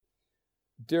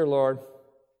Dear Lord,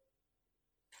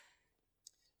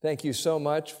 thank you so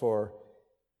much for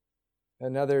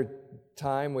another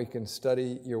time we can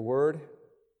study your word.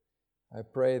 I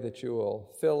pray that you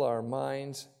will fill our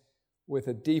minds with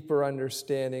a deeper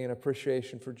understanding and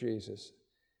appreciation for Jesus.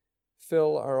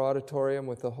 Fill our auditorium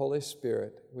with the Holy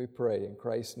Spirit, we pray in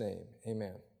Christ's name.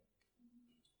 Amen.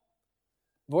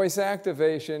 Voice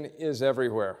activation is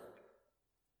everywhere.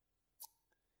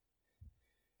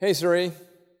 Hey, Siri,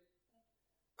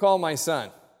 call my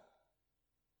son.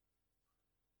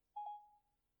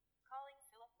 Calling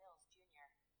Philip Mills Jr.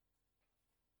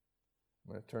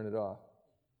 I'm going to turn it off.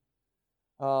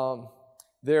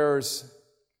 There's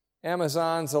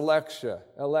Amazon's Alexa,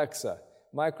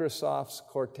 Microsoft's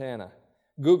Cortana,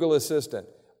 Google Assistant,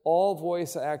 all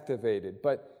voice activated.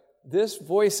 But this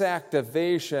voice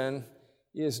activation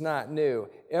is not new.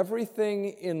 Everything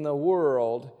in the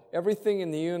world, everything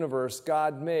in the universe,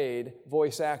 God made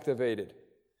voice activated.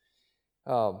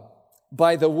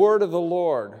 By the word of the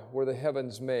Lord were the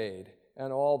heavens made,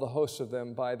 and all the hosts of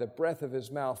them by the breath of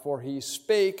his mouth. For he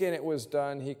spake, and it was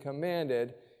done. He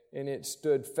commanded, and it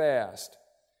stood fast.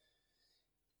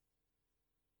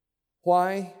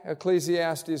 Why?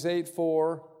 Ecclesiastes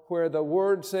 8:4, where the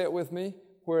word, say it with me,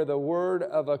 where the word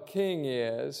of a king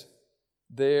is,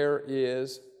 there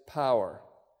is power.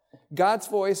 God's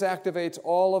voice activates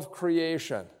all of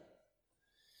creation.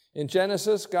 In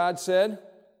Genesis, God said,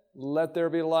 "Let there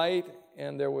be light,"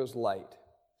 and there was light.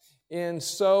 And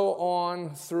so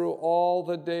on through all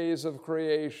the days of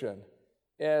creation,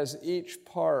 as each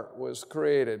part was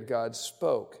created, God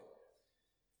spoke.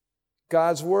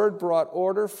 God's word brought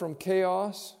order from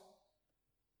chaos,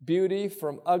 beauty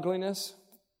from ugliness.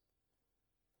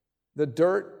 The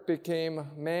dirt became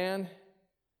man,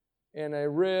 and a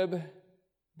rib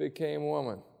became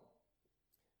woman.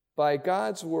 By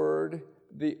God's word,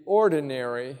 the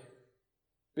ordinary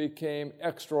became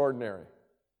extraordinary.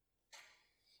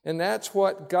 And that's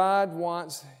what God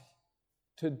wants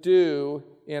to do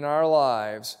in our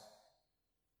lives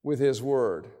with his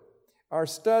word. Our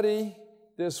study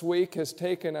this week has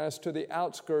taken us to the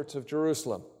outskirts of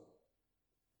Jerusalem.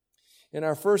 In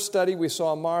our first study, we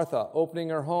saw Martha opening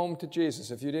her home to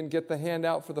Jesus. If you didn't get the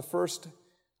handout for the first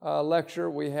lecture,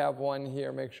 we have one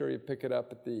here. Make sure you pick it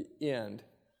up at the end.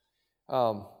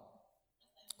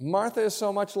 Martha is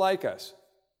so much like us.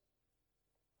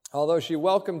 Although she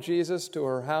welcomed Jesus to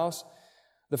her house,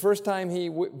 the first time he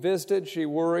visited, she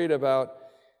worried about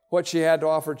what she had to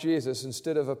offer Jesus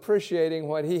instead of appreciating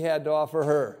what he had to offer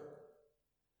her.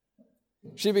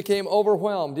 She became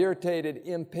overwhelmed, irritated,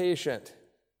 impatient.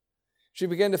 She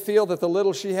began to feel that the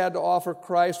little she had to offer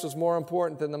Christ was more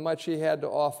important than the much he had to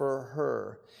offer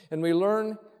her. And we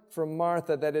learn from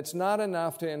Martha that it's not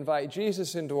enough to invite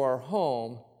Jesus into our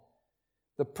home.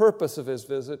 The purpose of his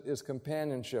visit is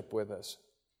companionship with us.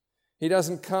 He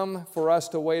doesn't come for us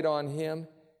to wait on him.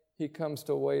 He comes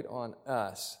to wait on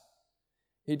us.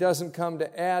 He doesn't come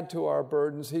to add to our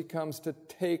burdens. He comes to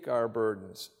take our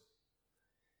burdens.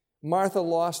 Martha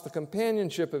lost the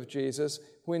companionship of Jesus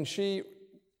when she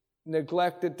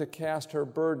neglected to cast her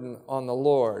burden on the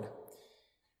Lord,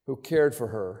 who cared for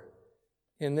her.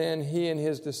 And then he and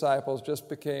his disciples just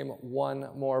became one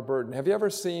more burden. Have you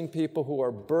ever seen people who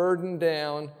are burdened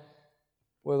down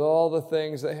with all the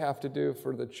things they have to do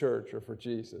for the church or for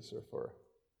Jesus or for...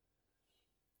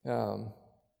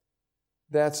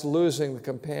 that's losing the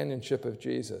companionship of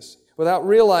Jesus. Without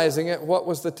realizing it, what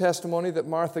was the testimony that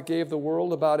Martha gave the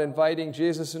world about inviting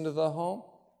Jesus into the home?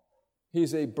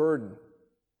 He's a burden.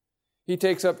 He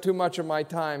takes up too much of my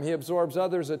time. He absorbs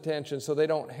others' attention so they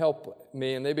don't help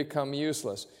me and they become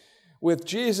useless. With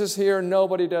Jesus here,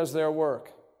 nobody does their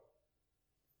work.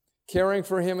 Caring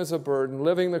for him is a burden.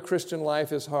 Living the Christian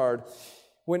life is hard.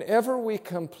 Whenever we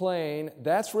complain,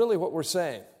 that's really what we're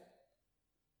saying.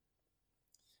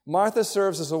 Martha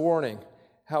serves as a warning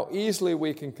how easily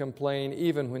we can complain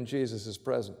even when Jesus is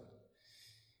present.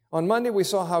 On Monday, we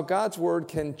saw how God's word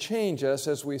can change us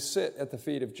as we sit at the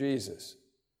feet of Jesus,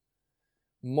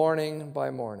 morning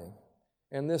by morning.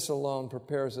 And this alone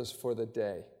prepares us for the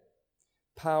day.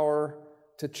 Power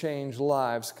to change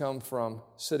lives come from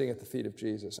sitting at the feet of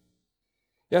Jesus.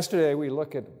 Yesterday, we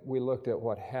looked at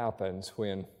what happens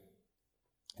when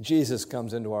Jesus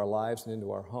comes into our lives and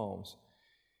into our homes.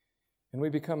 And we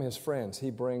become his friends.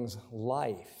 He brings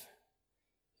life.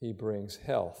 He brings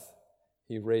health.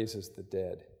 He raises the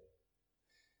dead.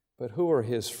 But who are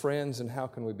his friends and how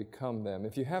can we become them?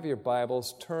 If you have your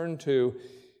Bibles, turn to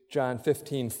John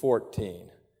 15:14.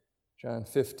 John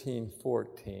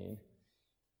 15:14.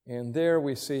 And there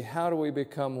we see how do we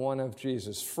become one of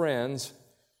Jesus' friends.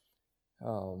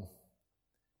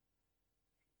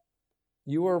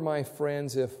 You are my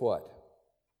friends if what?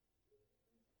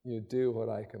 You do what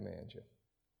I command you.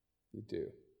 You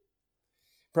do.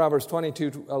 Proverbs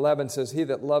 22:11 says, He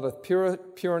that loveth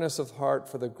pureness of heart,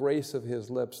 for the grace of his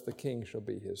lips, the king shall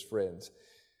be his friends.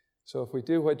 So if we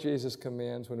do what Jesus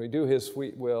commands, when we do his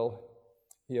sweet will,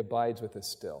 he abides with us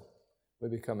still. We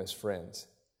become his friends.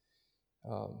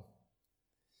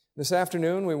 This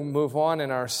afternoon, we will move on in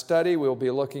our study. We'll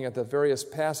be looking at the various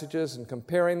passages and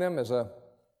comparing them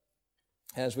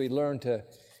as we learn to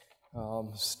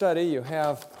study. You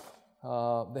have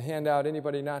the handout.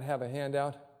 Anybody not have a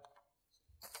handout?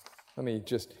 Let me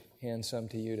just hand some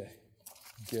to you to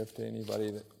give to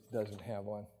anybody that doesn't have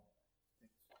one.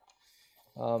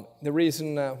 The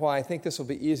reason why I think this will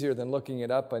be easier than looking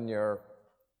it up in your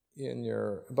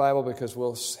Bible, because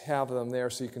we'll have them there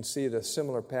so you can see the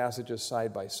similar passages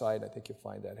side by side. I think you'll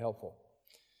find that helpful.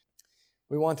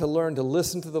 We want to learn to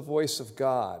listen to the voice of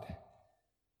God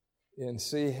and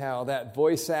see how that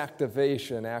voice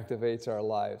activation activates our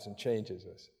lives and changes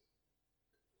us.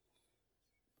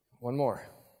 One more.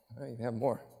 You can have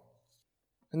more.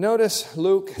 Notice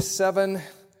Luke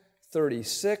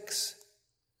 7:36,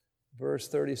 verse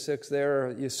 36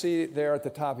 there. You see there at the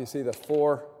top, you see the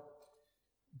 4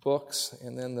 books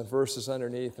and then the verses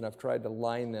underneath, and I've tried to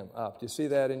line them up. Do you see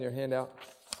that in your handout?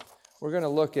 We're going to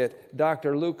look at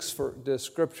Dr. Luke's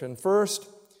description first,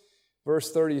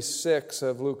 verse 36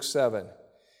 of Luke 7.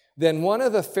 Then one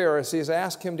of the Pharisees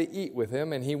asked him to eat with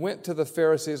him, and he went to the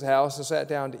Pharisee's house and sat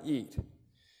down to eat.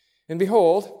 And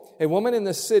behold, a woman in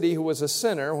the city who was a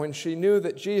sinner, when she knew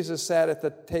that Jesus sat at the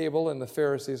table in the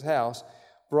Pharisee's house,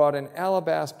 brought an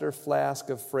alabaster flask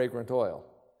of fragrant oil,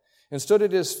 and stood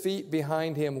at his feet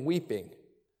behind him weeping.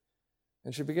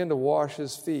 And she began to wash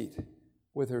his feet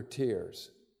with her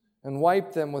tears, and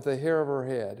wiped them with the hair of her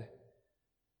head.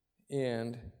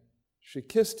 And she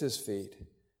kissed his feet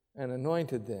and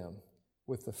anointed them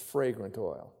with the fragrant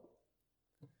oil.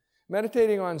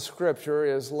 Meditating on Scripture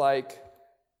is like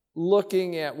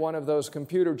looking at one of those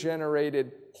computer-generated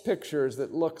pictures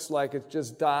that looks like it's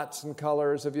just dots and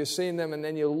colors. Have you seen them? And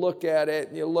then you look at it,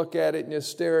 and you look at it, and you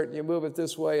stare at it, and you move it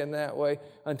this way and that way,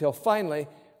 until finally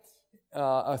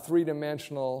a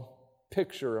three-dimensional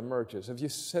picture emerges. Have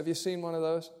you seen one of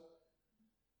those?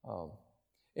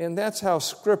 And that's how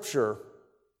Scripture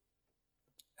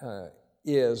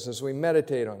is as we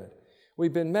meditate on it.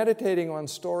 We've been meditating on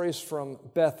stories from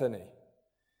Bethany.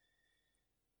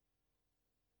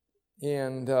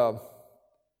 And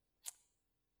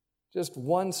just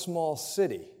one small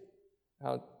city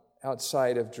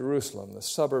outside of Jerusalem, the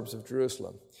suburbs of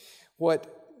Jerusalem. What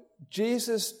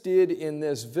Jesus did in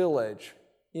this village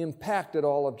impacted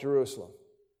all of Jerusalem.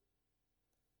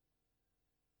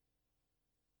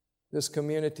 This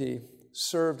community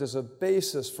served as a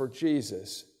basis for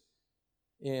Jesus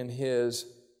in his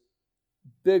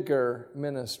bigger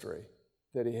ministry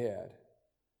that he had,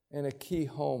 and a key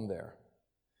home there.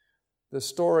 The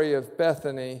story of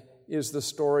Bethany is the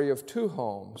story of 2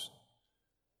 homes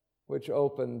which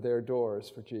opened their doors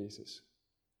for Jesus.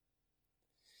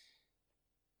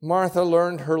 Martha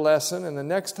learned her lesson, and the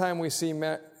next time we see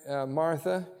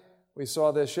Martha, we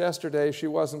saw this yesterday, she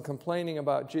wasn't complaining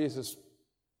about Jesus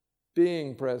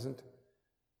being present.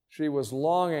 She was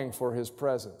longing for his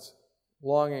presence,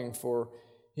 longing for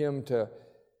him to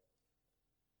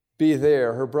be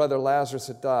there. Her brother Lazarus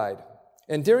had died.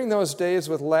 And during those days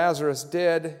with Lazarus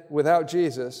dead without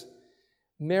Jesus,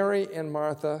 Mary and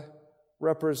Martha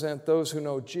represent those who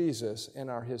know Jesus and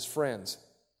are his friends,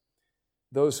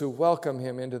 those who welcome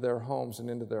him into their homes and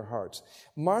into their hearts.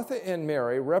 Martha and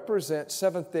Mary represent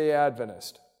Seventh-day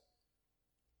Adventists.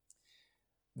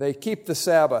 They keep the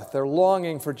Sabbath. They're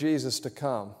longing for Jesus to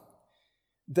come.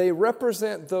 They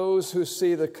represent those who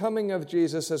see the coming of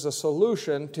Jesus as a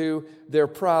solution to their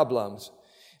problems.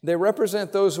 They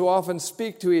represent those who often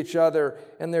speak to each other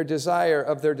and their desire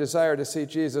to see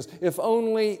Jesus. If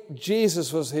only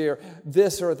Jesus was here,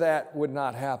 this or that would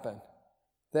not happen.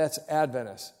 That's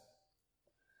Adventists.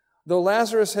 Though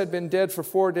Lazarus had been dead for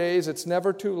 4 days, it's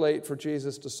never too late for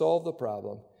Jesus to solve the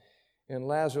problem. And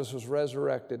Lazarus was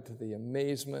resurrected to the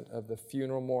amazement of the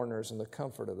funeral mourners and the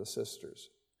comfort of the sisters.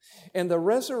 And the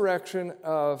resurrection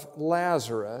of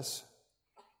Lazarus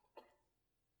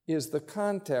is the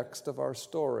context of our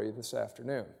story this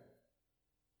afternoon.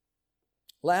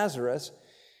 Lazarus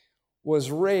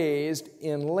was raised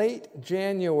in late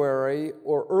January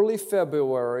or early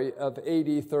February of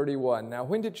AD 31. Now,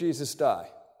 when did Jesus die?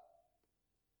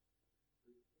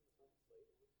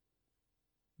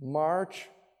 March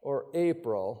or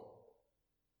April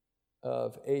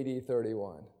of AD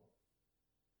 31.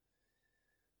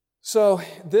 So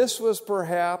this was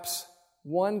perhaps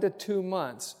 1 to 2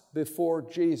 months before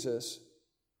Jesus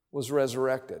was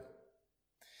resurrected.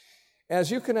 As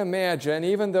you can imagine,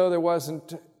 even though there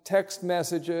wasn't text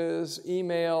messages,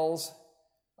 emails,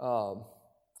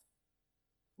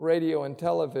 radio and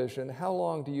television, how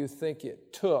long do you think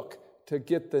it took to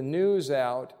get the news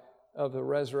out of the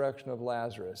resurrection of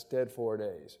Lazarus, dead 4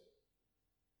 days?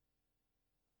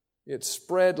 It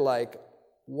spread like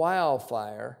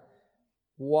wildfire,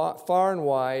 far and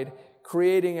wide,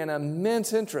 creating an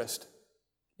immense interest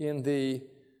in the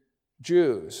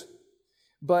Jews.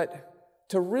 But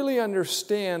to really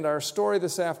understand our story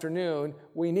this afternoon,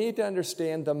 we need to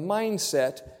understand the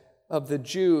mindset of the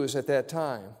Jews at that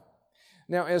time.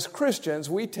 Now, as Christians,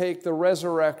 we take the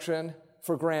resurrection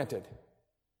for granted,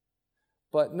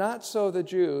 but not so the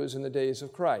Jews in the days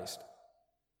of Christ.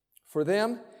 For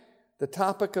them, the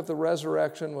topic of the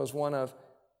resurrection was one of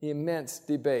immense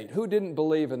debate. Who didn't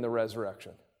believe in the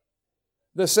resurrection?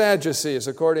 The Sadducees,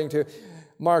 according to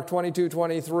Mark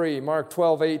 22:23, Mark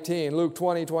 12:18, Luke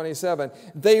 20:27.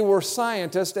 They were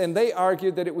scientists, and they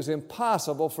argued that it was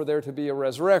impossible for there to be a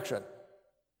resurrection.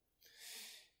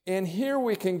 And here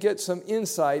we can get some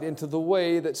insight into the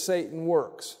way that Satan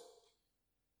works.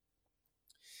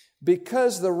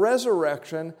 Because the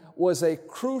resurrection was a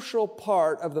crucial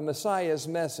part of the Messiah's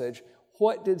message,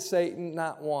 what did Satan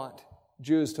not want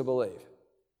Jews to believe?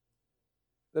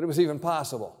 That it was even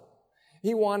possible.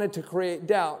 He wanted to create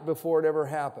doubt before it ever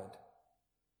happened.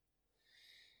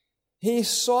 He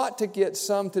sought to get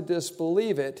some to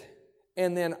disbelieve it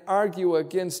and then argue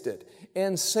against it.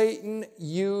 And Satan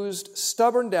used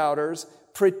stubborn doubters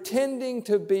pretending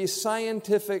to be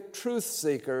scientific truth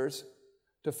seekers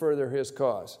to further his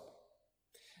cause.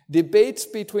 Debates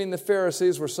between the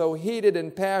Pharisees were so heated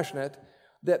and passionate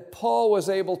that Paul was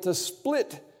able to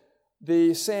split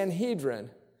the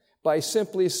Sanhedrin by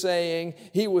simply saying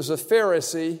he was a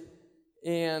Pharisee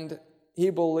and he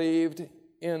believed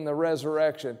in the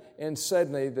resurrection. And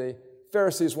suddenly the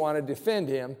Pharisees wanted to defend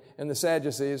him, and the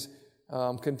Sadducees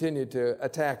continued to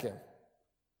attack him.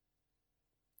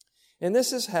 And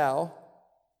this is how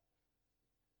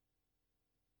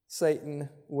Satan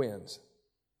wins.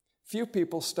 Few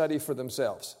people study for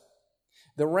themselves.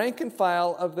 The rank and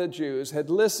file of the Jews had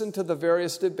listened to the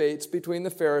various debates between the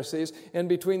Pharisees and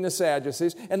between the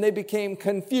Sadducees, and they became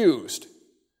confused.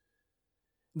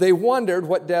 They wondered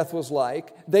what death was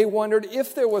like. They wondered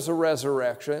if there was a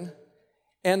resurrection,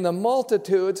 and the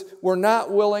multitudes were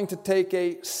not willing to take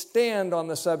a stand on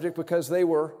the subject because they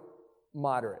were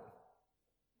moderate.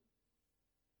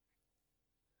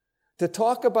 To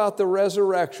talk about the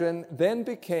resurrection then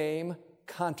became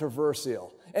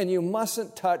controversial. And you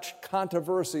mustn't touch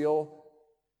controversial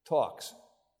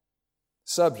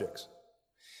subjects.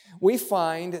 We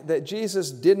find that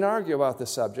Jesus didn't argue about the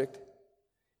subject.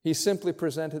 He simply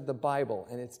presented the Bible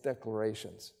and its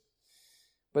declarations.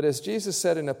 But as Jesus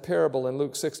said in a parable in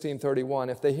Luke 16:31,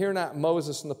 if they hear not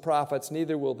Moses and the prophets,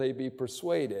 neither will they be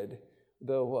persuaded,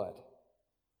 though what?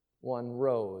 One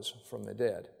rose from the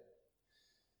dead.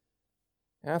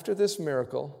 After this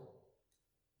miracle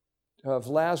of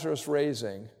Lazarus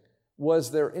raising,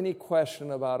 was there any question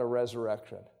about a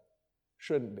resurrection?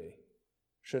 Shouldn't be.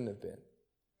 Shouldn't have been.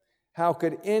 How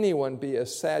could anyone be a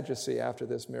Sadducee after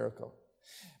this miracle?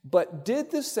 But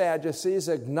did the Sadducees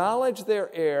acknowledge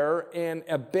their error and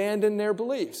abandon their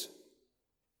beliefs?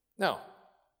 No.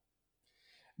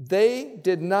 They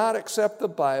did not accept the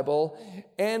Bible,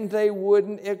 and they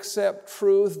wouldn't accept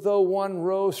truth, though one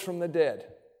rose from the dead.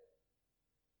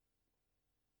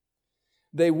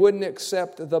 They wouldn't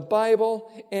accept the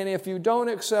Bible, and if you don't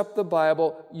accept the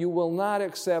Bible, you will not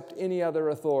accept any other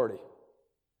authority.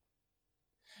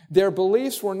 Their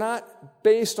beliefs were not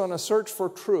based on a search for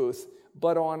truth,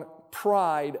 but on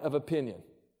pride of opinion.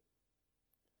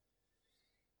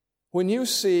 When you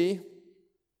see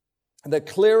the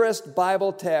clearest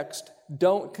Bible text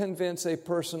don't convince a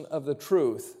person of the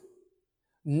truth,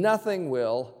 nothing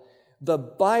will. The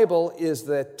Bible is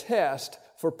the test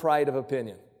for pride of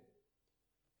opinion.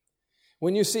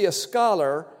 When you see a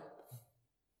scholar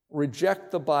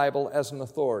reject the Bible as an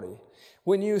authority,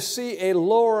 when you see a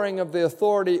lowering of the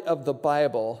authority of the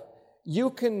Bible,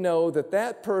 you can know that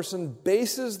that person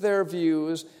bases their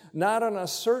views not on a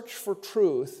search for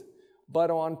truth,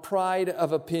 but on pride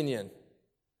of opinion.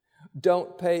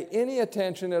 Don't pay any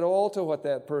attention at all to what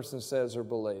that person says or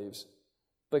believes,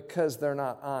 because they're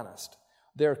not honest.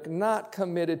 They're not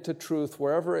committed to truth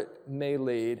wherever it may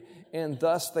lead, and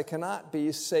thus they cannot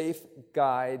be safe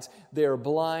guides. They're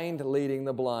blind leading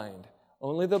the blind.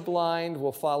 Only the blind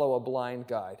will follow a blind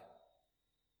guide.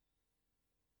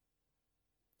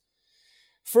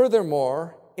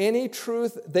 Furthermore, any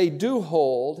truth they do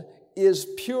hold is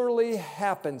purely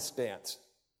happenstance.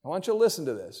 I want you to listen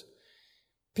to this.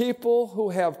 People who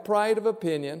have pride of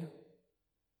opinion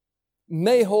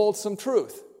may hold some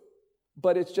truth,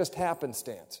 but it's just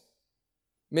happenstance.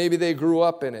 Maybe they grew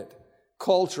up in it,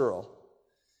 cultural.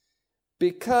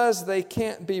 Because they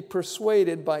can't be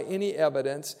persuaded by any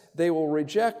evidence, they will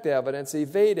reject evidence,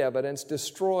 evade evidence,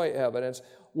 destroy evidence,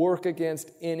 work against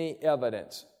any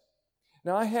evidence.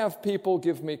 Now, I have people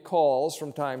give me calls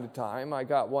from time to time. I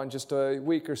got one just a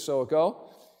week or so ago,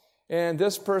 and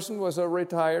this person was a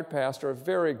retired pastor, a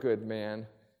very good man,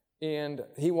 and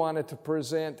he wanted to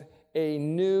present a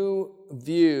new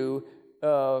view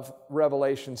of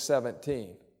Revelation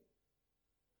 17.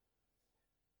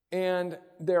 And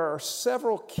there are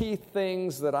several key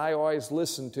things that I always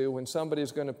listen to when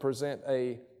somebody's going to present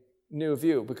a new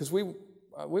view, because we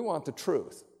want the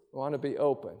truth. We want to be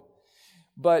open.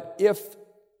 But if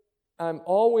I'm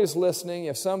always listening,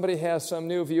 if somebody has some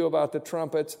new view about the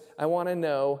trumpets, I want to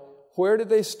know, where do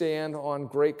they stand on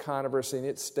great controversy in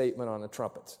its statement on the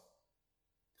trumpets?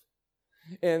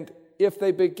 And if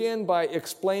they begin by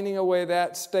explaining away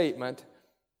that statement,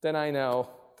 then I know,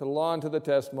 to the law and to the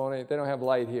testimony, they don't have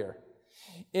light here.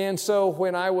 And so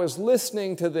when I was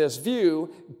listening to this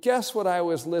view, guess what I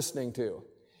was listening to?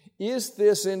 Is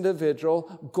this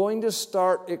individual going to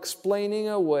start explaining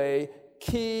away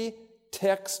key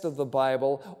text of the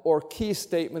Bible or key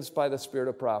statements by the Spirit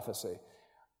of prophecy?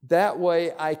 That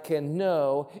way I can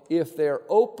know if they're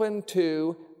open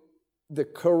to the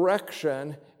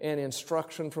correction and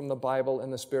instruction from the Bible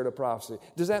and the Spirit of prophecy.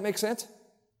 Does that make sense?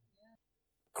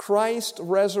 Christ's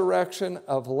resurrection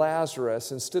of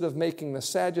Lazarus, instead of making the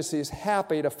Sadducees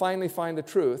happy to finally find the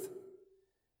truth,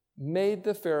 made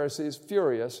the Pharisees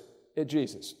furious at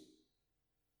Jesus.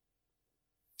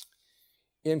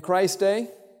 In Christ's day,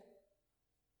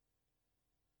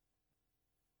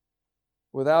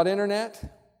 without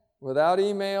internet, without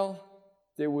email,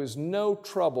 there was no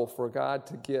trouble for God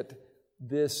to get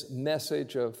this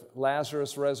message of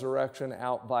Lazarus' resurrection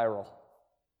out viral.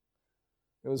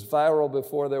 It was viral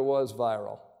before there was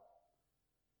viral.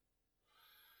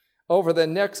 Over the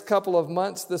next couple of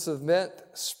months, this event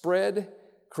spread,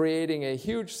 creating a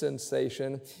huge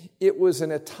sensation. It was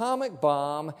an atomic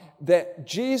bomb that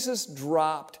Jesus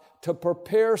dropped to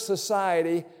prepare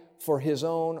society for his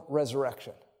own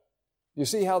resurrection. You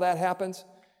see how that happens?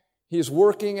 He's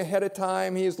working ahead of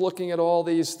time. He's looking at all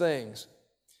these things.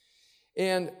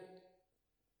 And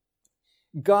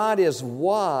God is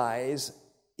wise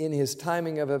in his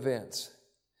timing of events.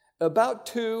 About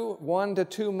 1 to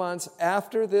 2 months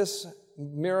after this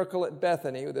miracle at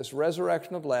Bethany, this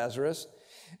resurrection of Lazarus,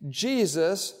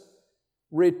 Jesus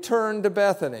returned to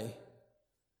Bethany.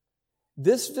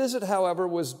 This visit, however,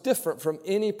 was different from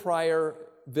any prior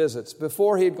visits.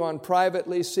 Before, he had gone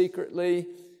privately, secretly,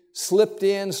 slipped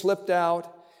in, slipped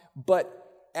out.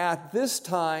 But at this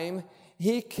time,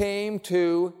 he came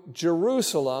to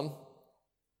Jerusalem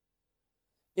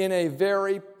in a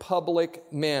very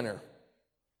public manner.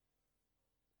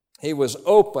 He was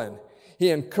open. He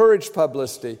encouraged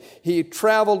publicity. He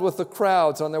traveled with the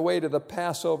crowds on their way to the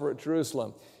Passover at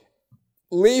Jerusalem.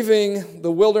 Leaving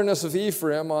the wilderness of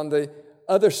Ephraim on the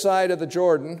other side of the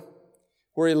Jordan,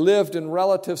 where he lived in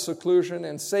relative seclusion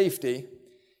and safety,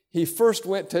 he first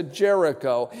went to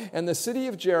Jericho. And the city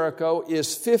of Jericho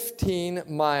is 15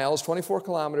 miles, 24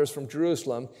 kilometers from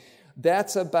Jerusalem.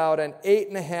 That's about an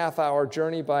 8.5-hour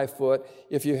journey by foot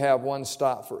if you have one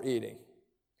stop for eating.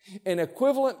 An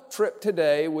equivalent trip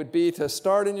today would be to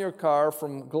start in your car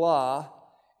from Glah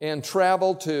and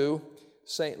travel to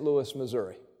St. Louis,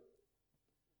 Missouri.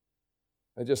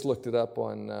 I just looked it up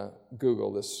on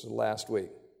Google this last week.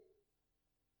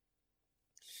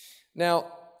 Now,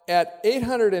 at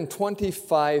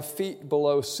 825 feet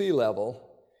below sea level,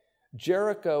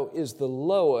 Jericho is the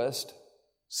lowest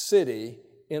city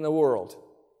in the world.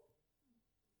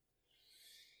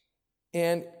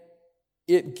 And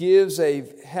it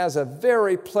has a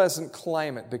very pleasant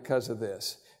climate because of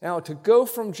this. Now, to go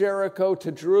from Jericho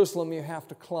to Jerusalem, you have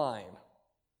to climb.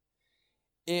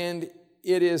 And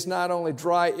it is not only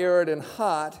dry, arid, and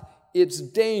hot, it's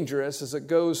dangerous as it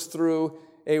goes through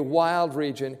a wild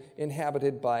region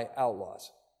inhabited by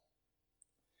outlaws.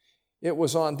 It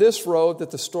was on this road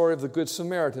that the story of the Good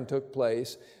Samaritan took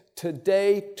place.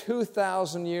 Today,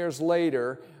 2,000 years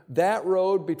later, that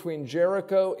road between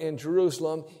Jericho and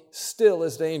Jerusalem still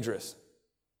is dangerous.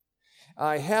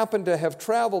 I happened to have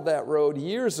traveled that road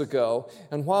years ago,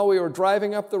 and while we were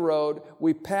driving up the road,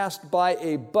 we passed by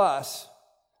a bus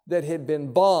that had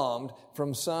been bombed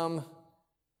from some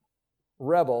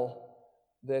rebel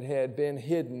that had been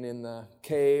hidden in the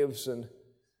caves and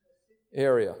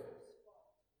area.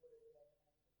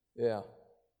 Yeah.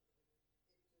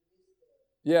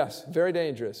 Yes, very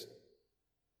dangerous.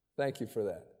 Thank you for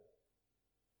that.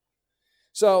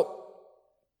 So,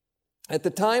 at the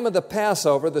time of the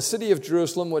Passover, the city of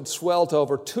Jerusalem would swell to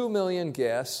over 2 million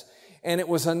guests, and it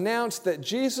was announced that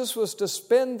Jesus was to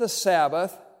spend the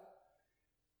Sabbath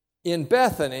in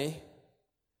Bethany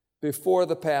before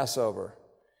the Passover.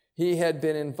 He had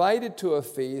been invited to a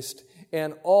feast,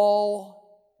 and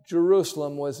all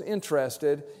Jerusalem was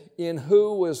interested in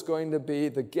who was going to be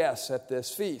the guests at this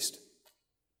feast.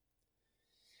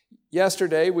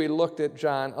 Yesterday, we looked at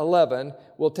John 11.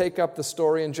 We'll take up the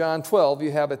story in John 12.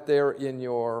 You have it there in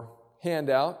your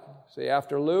handout. See,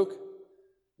 after Luke,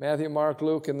 Matthew, Mark,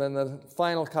 Luke, and then the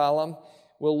final column,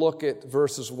 we'll look at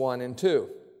verses 1 and 2.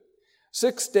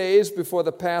 6 days before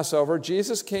the Passover,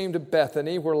 Jesus came to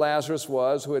Bethany, where Lazarus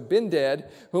was, who had been dead,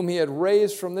 whom he had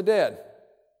raised from the dead.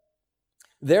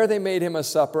 There they made him a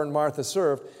supper, and Martha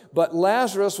served, but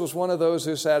Lazarus was one of those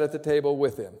who sat at the table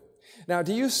with him. Now,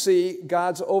 do you see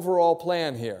God's overall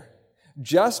plan here?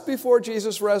 Just before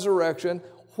Jesus' resurrection,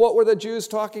 what were the Jews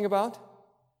talking about?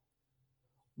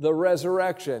 The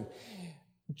resurrection.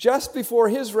 Just before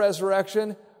his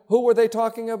resurrection, who were they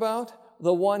talking about?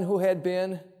 The one who had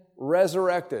been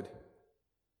resurrected.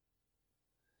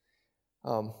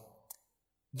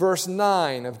 Verse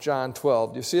 9 of John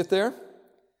 12. Do you see it there?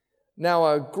 Now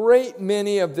a great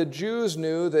many of the Jews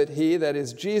knew that he, that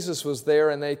is Jesus, was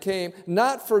there, and they came,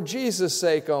 not for Jesus'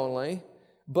 sake only,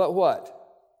 but what?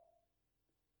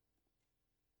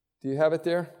 Do you have it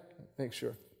there? Make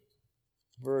sure.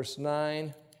 Verse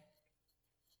 9.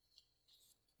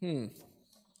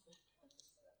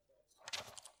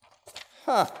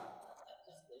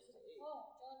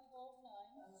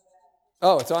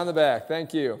 Oh, it's on the back.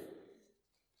 Thank you.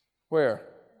 Where?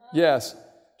 Yes,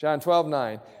 John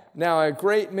 12:9. Now a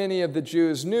great many of the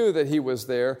Jews knew that he was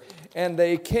there, and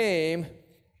they came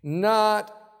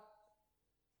not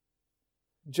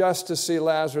just to see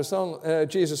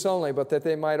Jesus only, but that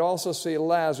they might also see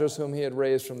Lazarus, whom he had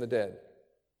raised from the dead.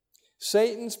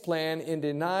 Satan's plan in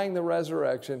denying the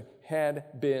resurrection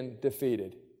had been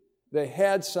defeated. They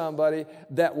had somebody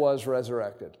that was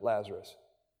resurrected, Lazarus.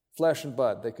 Flesh and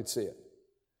blood, they could see it.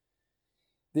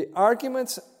 The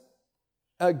arguments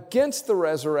against the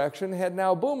resurrection had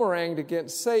now boomeranged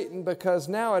against Satan, because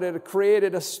now it had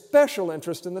created a special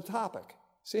interest in the topic.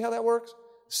 See how that works?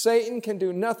 Satan can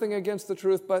do nothing against the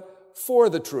truth but for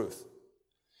the truth.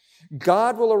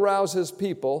 God will arouse his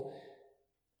people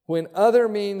when other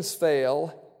means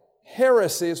fail.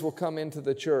 Heresies will come into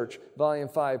the church. Volume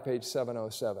 5, page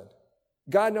 707.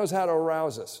 God knows how to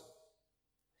arouse us.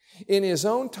 In his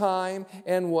own time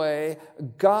and way,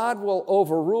 God will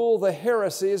overrule the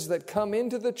heresies that come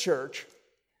into the church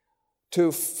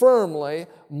to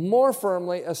more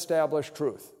firmly establish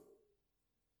truth.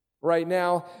 Right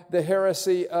now, the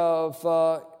heresy of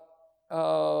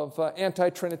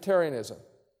anti-Trinitarianism.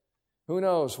 Who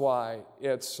knows why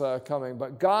it's coming,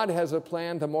 but God has a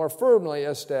plan to more firmly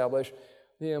establish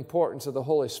the importance of the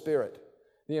Holy Spirit,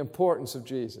 the importance of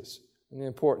Jesus, and the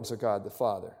importance of God the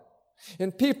Father.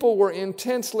 And people were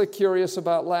intensely curious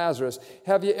about Lazarus.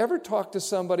 Have you ever talked to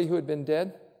somebody who had been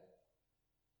dead?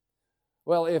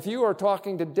 Well, if you are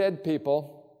talking to dead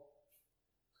people,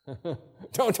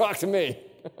 don't talk to me.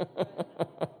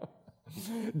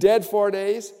 Dead 4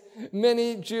 days?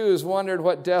 Many Jews wondered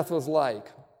what death was like.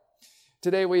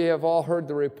 Today we have all heard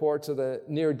the reports of the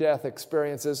near-death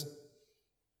experiences.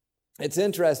 It's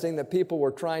interesting that people today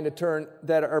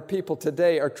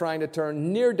are trying to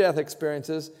turn near-death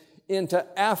experiences into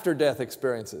after-death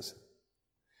experiences.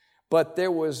 But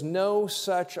there was no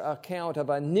such account of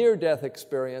a near-death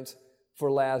experience for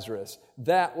Lazarus.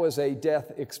 That was a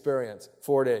death experience,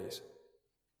 4 days.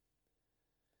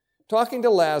 Talking to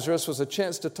Lazarus was a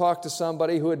chance to talk to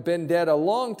somebody who had been dead a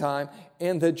long time,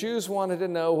 and the Jews wanted to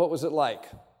know, what was it like?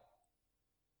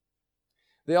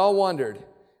 They all wondered,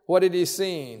 what had he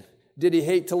seen? Did he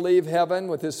hate to leave heaven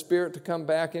with his spirit to come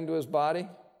back into his body?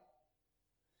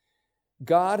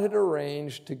 God had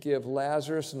arranged to give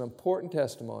Lazarus an important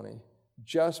testimony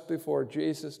just before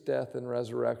Jesus' death and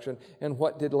resurrection. And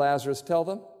what did Lazarus tell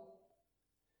them?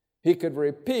 He could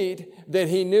repeat that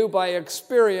he knew by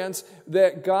experience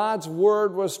that God's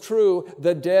word was true.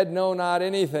 The dead know not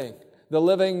anything. The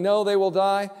living know they will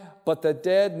die, but the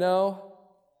dead know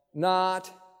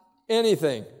not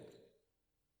anything.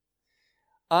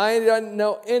 I didn't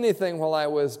know anything while I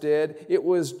was dead. It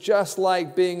was just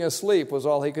like being asleep, was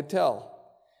all he could tell.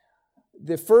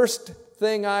 The first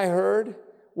thing I heard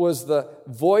was the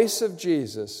voice of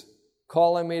Jesus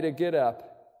calling me to get up,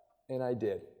 and I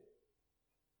did.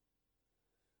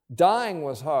 Dying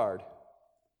was hard.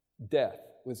 Death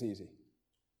was easy.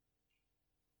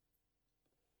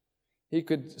 He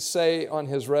could say on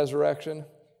his resurrection,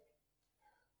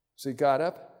 as he got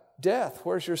up, "Death,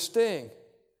 where's your sting?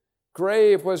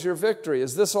 Grave, where's your victory?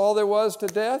 Is this all there was to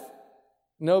death?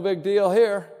 No big deal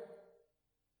here."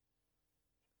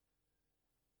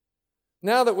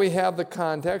 Now that we have the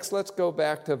context, let's go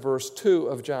back to verse 2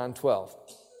 of John 12.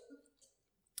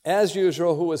 As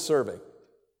usual, who was serving?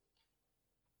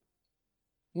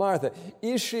 Martha.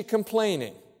 Is she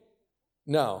complaining?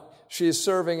 No. She is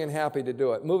serving and happy to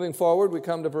do it. Moving forward, we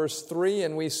come to verse 3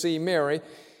 and we see Mary.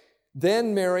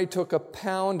 Then Mary took a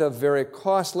pound of very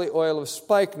costly oil of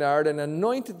spikenard and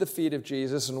anointed the feet of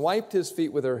Jesus and wiped his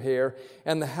feet with her hair,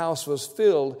 and the house was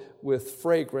filled with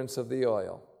fragrance of the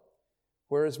oil.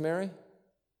 Where is Mary?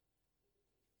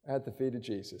 At the feet of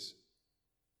Jesus,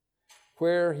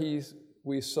 where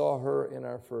we saw her in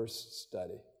our first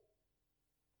study.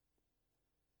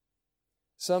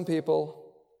 Some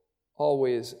people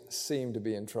always seem to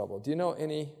be in trouble. Do you know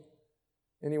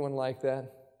anyone like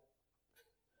that?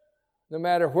 No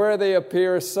matter where they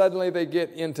appear, suddenly they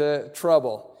get into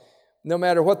trouble. No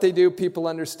matter what they do, people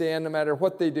understand. No matter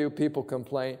what they do, people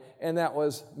complain. And that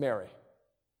was Mary.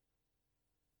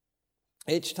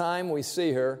 Each time we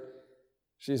see her,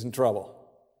 she's in trouble.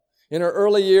 In her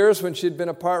early years, when she'd been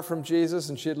apart from Jesus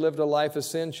and she had lived a life of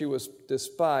sin, she was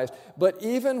despised. But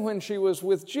even when she was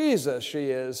with Jesus,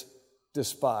 she is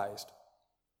despised.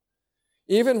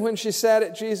 Even when she sat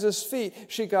at Jesus' feet,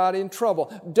 she got in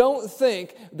trouble. Don't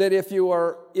think that if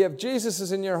Jesus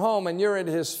is in your home and you're at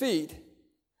his feet,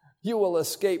 you will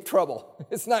escape trouble.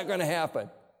 It's not going to happen.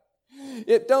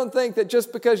 Don't think that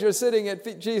just because you're sitting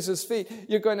at Jesus' feet,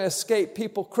 you're going to escape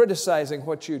people criticizing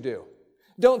what you do.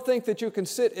 Don't think that you can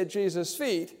sit at Jesus'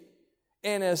 feet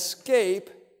and escape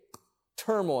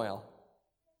turmoil.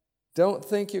 Don't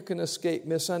think you can escape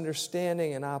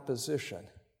misunderstanding and opposition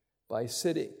by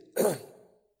sitting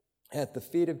at the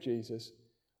feet of Jesus.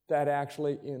 That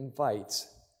actually invites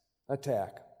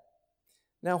attack.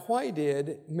 Now, why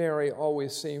did Mary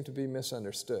always seem to be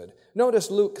misunderstood?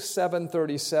 Notice Luke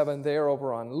 7:37 there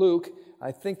over on Luke.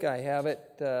 I think I have it,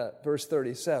 verse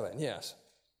 37, yes.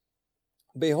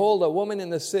 Behold, a woman in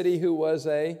the city who was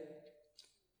a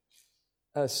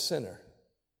sinner.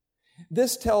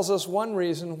 This tells us one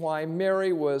reason why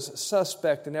Mary was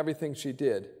suspect in everything she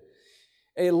did.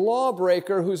 A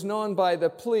lawbreaker who's known by the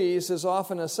police is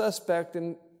often a suspect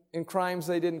in crimes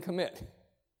they didn't commit.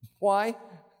 Why?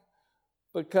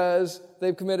 Because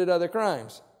they've committed other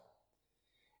crimes.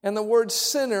 And the word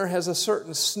sinner has a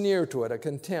certain sneer to it, a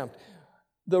contempt.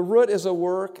 The root is a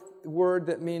word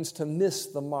that means to miss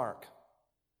the mark.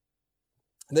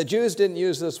 The Jews didn't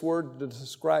use this word to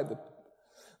describe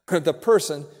the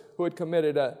person who had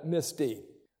committed a misdeed.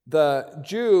 The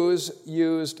Jews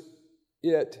used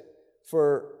it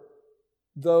for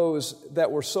those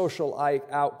that were social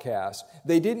outcasts.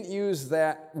 They didn't use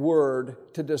that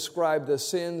word to describe the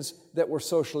sins that were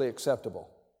socially acceptable.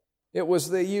 It was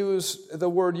the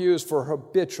word used for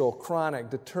habitual, chronic,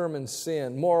 determined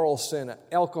sin, moral sin,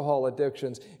 alcohol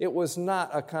addictions. It was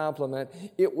not a compliment.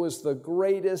 It was the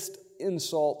greatest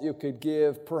insult you could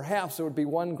give. Perhaps there would be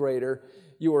one greater.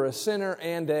 You were a sinner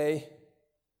and a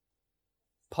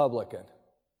publican.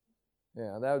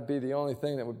 Yeah, that would be the only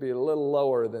thing that would be a little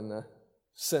lower than the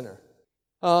sinner.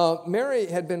 Mary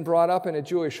had been brought up in a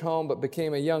Jewish home but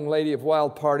became a young lady of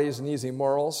wild parties and easy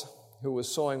morals who was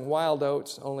sowing wild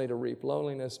oats only to reap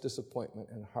loneliness, disappointment,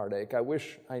 and heartache. I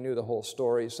wish I knew the whole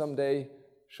story. Someday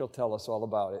she'll tell us all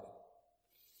about it.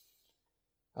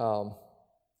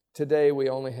 Today we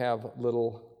only have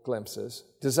little glimpses.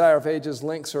 Desire of Ages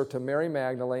links her to Mary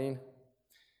Magdalene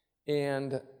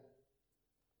and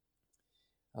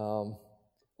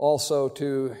also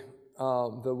to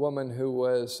the woman who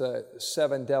was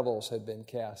 7 devils had been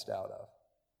cast out of.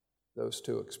 Those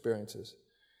two experiences.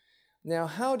 Now,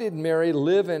 how did Mary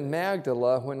live in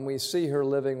Magdala when we see her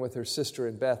living with her sister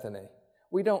in Bethany?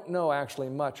 We don't know actually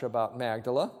much about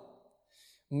Magdala.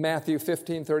 Matthew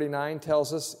 15:39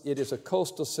 tells us it is a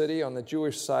coastal city on the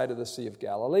Jewish side of the Sea of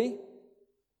Galilee.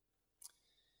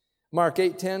 Mark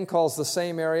 8:10 calls the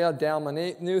same area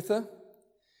Dalmanutha.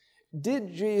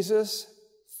 Did Jesus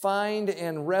find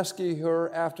and rescue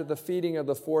her after the feeding of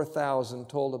the 4,000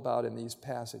 told about in these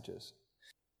passages?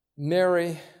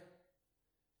 Mary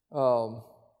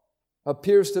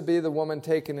appears to be the woman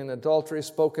taken in adultery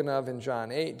spoken of in John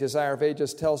 8. Desire of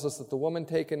Ages tells us that the woman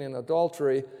taken in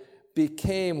adultery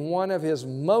became one of his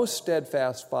most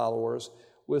steadfast followers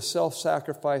with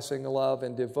self-sacrificing love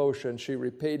and devotion. She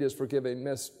repaid his forgiving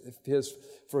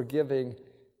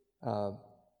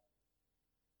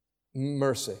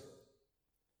mercy.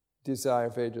 Desire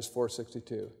of Ages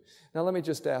 462. Now let me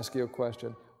just ask you a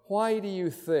question. Why do you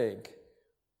think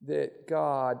that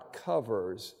God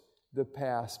covers the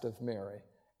past of Mary?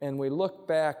 And we look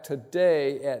back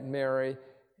today at Mary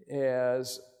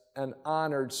as an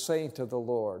honored saint of the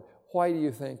Lord. Why do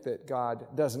you think that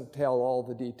God doesn't tell all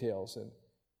the details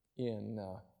in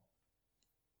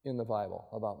the Bible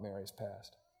about Mary's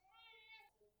past?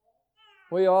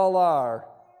 We all are.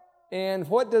 And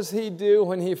what does He do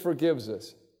when He forgives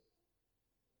us?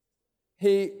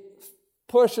 He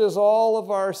pushes all of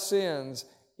our sins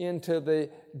into the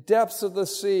depths of the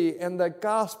sea, and the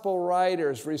gospel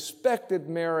writers respected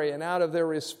Mary, and out of their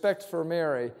respect for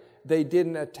Mary, they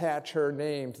didn't attach her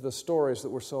name to the stories that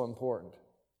were so important.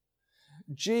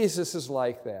 Jesus is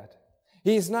like that.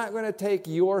 He's not going to take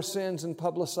your sins and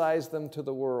publicize them to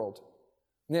the world.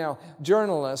 Now,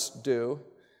 journalists do.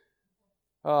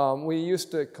 We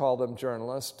used to call them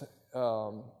journalists,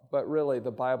 but really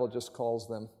the Bible just calls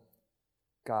them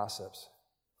gossips.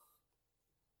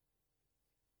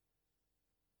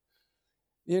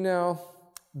 You know,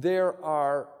 there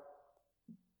are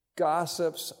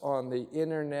gossips on the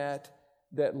internet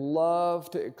that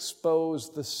love to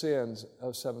expose the sins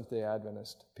of Seventh-day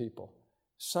Adventist people.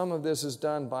 Some of this is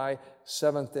done by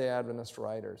Seventh-day Adventist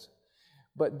writers.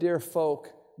 But dear folk,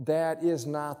 that is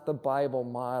not the Bible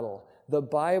model. The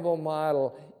Bible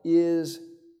model is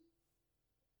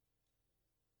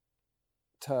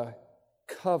to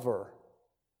cover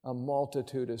a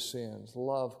multitude of sins.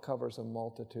 Love covers a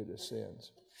multitude of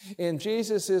sins. And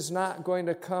Jesus is not going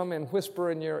to come and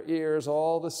whisper in your ears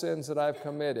all the sins that I've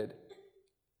committed.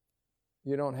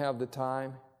 You don't have the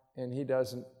time, and He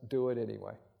doesn't do it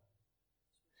anyway.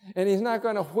 And He's not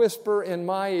going to whisper in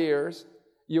my ears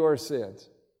your sins.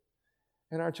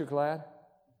 And aren't you glad?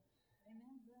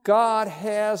 God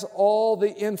has all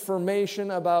the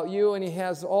information about you, and He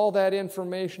has all that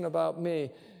information about me.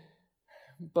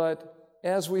 But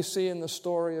as we see in the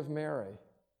story of Mary,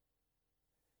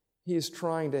 He's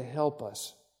trying to help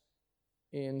us,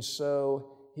 and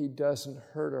so He doesn't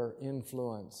hurt our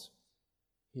influence.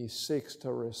 He seeks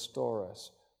to restore us,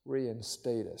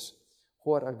 reinstate us.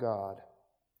 What a God.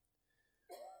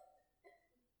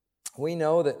 We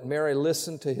know that Mary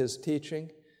listened to His teaching.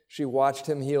 She watched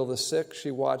Him heal the sick. She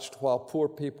watched while poor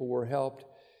people were helped.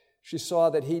 She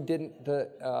saw that He didn't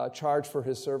charge for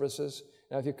His services.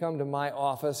 Now, if you come to my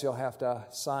office, you'll have to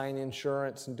sign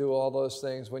insurance and do all those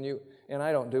things. And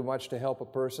I don't do much to help a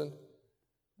person.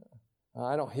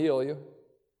 I don't heal you.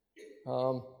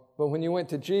 But when you went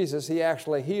to Jesus, He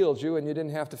actually healed you, and you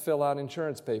didn't have to fill out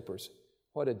insurance papers.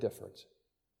 What a difference.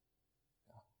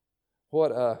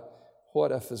 What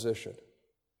a physician.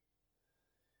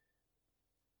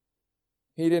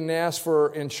 He didn't ask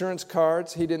for insurance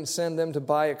cards. He didn't send them to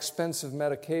buy expensive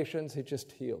medications. He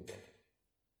just healed them.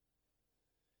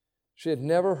 She had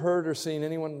never heard or seen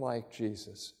anyone like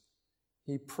Jesus.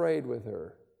 He prayed with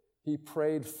her. He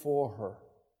prayed for her.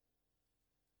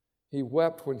 He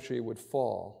wept when she would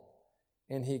fall,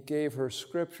 and He gave her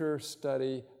scripture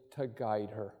study to guide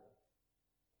her.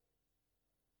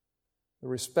 The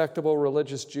respectable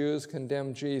religious Jews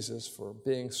condemned Jesus for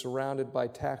being surrounded by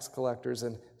tax collectors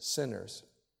and sinners.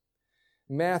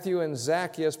 Matthew and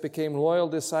Zacchaeus became loyal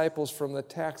disciples from the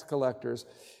tax collectors.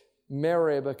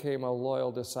 Mary became a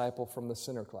loyal disciple from the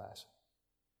sinner class.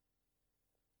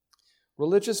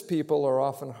 Religious people are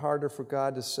often harder for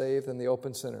God to save than the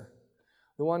open sinner.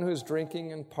 The one who's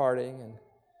drinking and partying and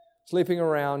sleeping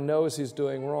around knows he's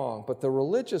doing wrong, but the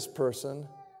religious person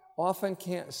often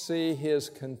can't see his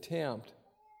contempt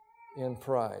and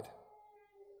pride.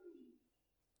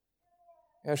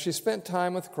 As she spent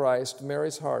time with Christ,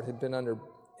 Mary's heart had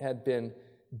been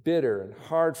bitter and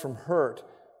hard from hurt,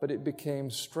 but it became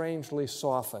strangely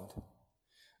softened.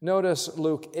 Notice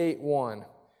Luke 8:1.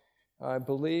 I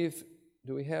believe,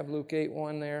 do we have Luke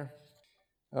 8:1 there?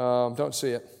 Don't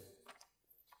see it.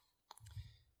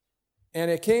 And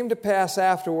it came to pass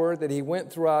afterward that He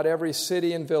went throughout every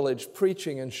city and village,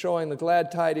 preaching and showing the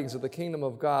glad tidings of the kingdom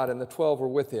of God, and the 12 were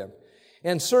with Him.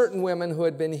 And certain women who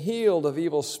had been healed of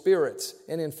evil spirits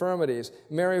and infirmities,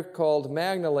 Mary called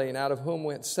Magdalene, out of whom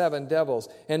went 7 devils,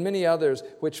 and many others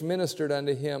which ministered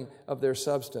unto Him of their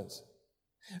substance.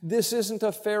 This isn't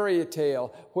a fairy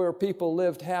tale where people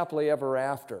lived happily ever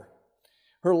after.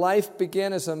 Her life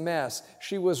began as a mess.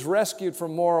 She was rescued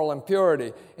from moral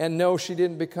impurity. And no, she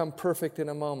didn't become perfect in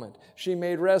a moment. She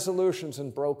made resolutions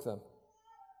and broke them.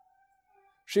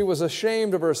 She was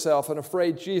ashamed of herself and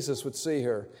afraid Jesus would see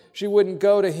her. She wouldn't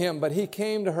go to Him, but He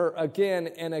came to her again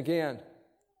and again.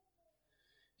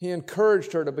 He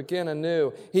encouraged her to begin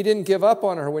anew. He didn't give up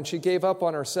on her when she gave up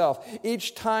on herself.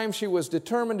 Each time she was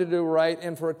determined to do right,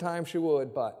 and for a time she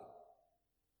would, but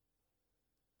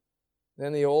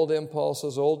then the old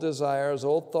impulses, old desires,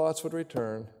 old thoughts would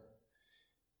return,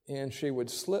 and she would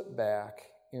slip back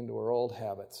into her old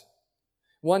habits.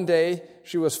 One day,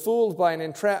 she was fooled by an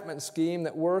entrapment scheme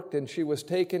that worked, and she was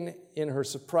taken in her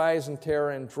surprise and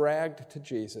terror and dragged to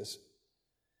Jesus.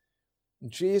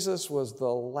 Jesus was the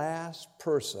last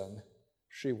person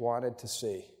she wanted to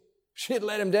see. She had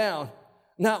let him down,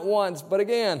 not once, but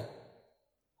again.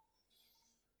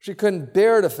 She couldn't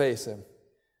bear to face him.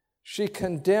 She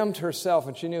condemned herself,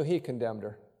 and she knew he condemned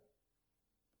her.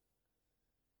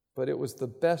 But it was the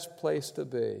best place to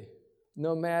be.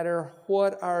 No matter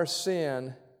what our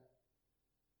sin,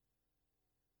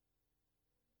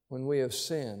 when we have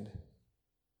sinned,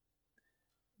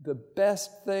 the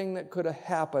best thing that could have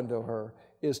happened to her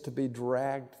is to be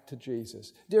dragged to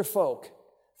Jesus. Dear folk,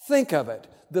 think of it.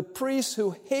 The priests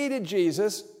who hated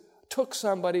Jesus took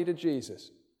somebody to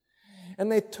Jesus.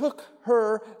 And they took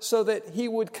her so that he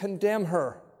would condemn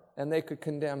her and they could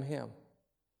condemn him.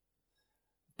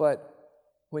 But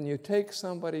when you take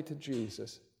somebody to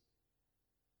Jesus,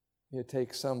 you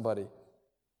take somebody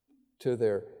to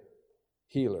their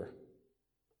healer.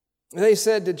 They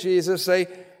said to Jesus, she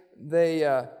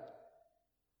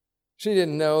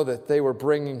didn't know that they were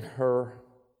bringing her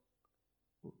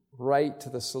right to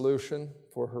the solution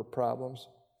for her problems.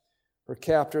 Her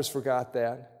captors forgot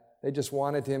that. They just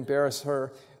wanted to embarrass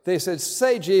her. They said,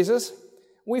 "Say, Jesus,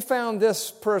 we found this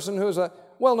person who's a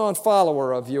well-known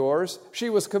follower of yours.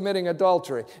 She was committing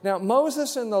adultery." Now,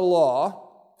 Moses in the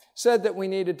law said that we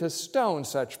needed to stone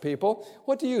such people.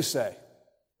 What do you say?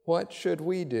 What should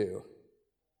we do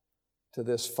to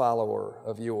this follower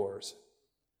of yours?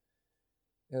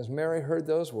 As Mary heard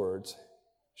those words,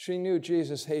 she knew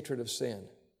Jesus' hatred of sin.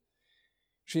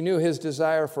 She knew his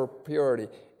desire for purity.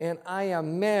 And I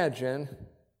imagine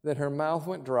that her mouth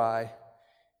went dry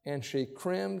and she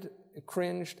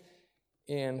cringed,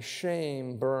 and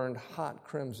shame burned hot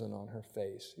crimson on her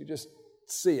face. You just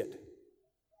see it.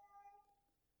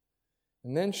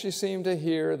 And then she seemed to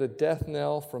hear the death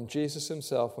knell from Jesus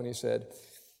himself when he said,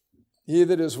 "He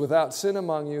that is without sin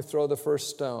among you, throw the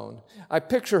first stone." I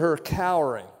picture her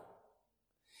cowering,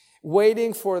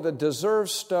 waiting for the deserved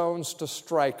stones to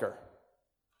strike her.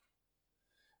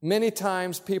 Many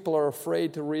times people are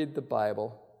afraid to read the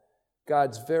Bible,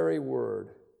 God's very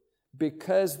word,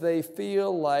 because they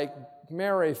feel like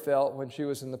Mary felt when she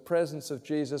was in the presence of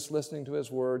Jesus listening to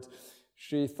his words.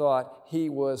 She thought he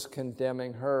was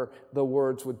condemning her. The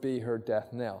words would be her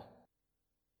death knell.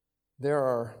 There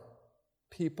are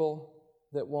people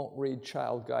that won't read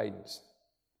child guidance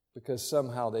because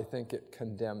somehow they think it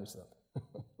condemns them.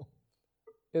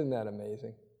 Isn't that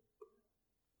amazing?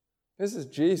 This is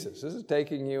Jesus. This is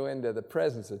taking you into the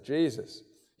presence of Jesus.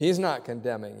 He's not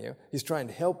condemning you. He's trying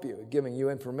to help you, giving you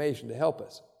information to help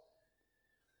us.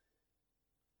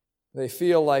 They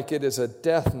feel like it is a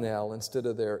death knell instead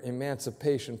of their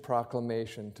emancipation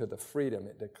proclamation to the freedom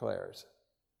it declares.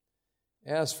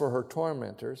 As for her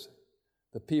tormentors,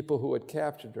 the people who had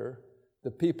captured her, the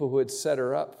people who had set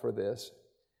her up for this,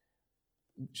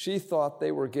 she thought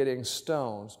they were getting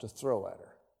stones to throw at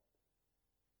her.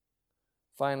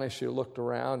 Finally, she looked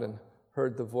around and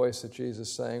heard the voice of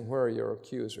Jesus saying, "Where are your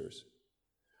accusers?"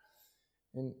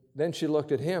 And then she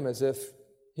looked at him as if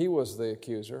he was the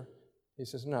accuser. He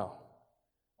says, "No,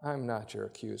 I'm not your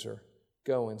accuser.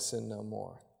 Go and sin no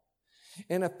more."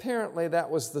 And apparently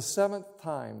that was the 7th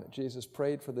time that Jesus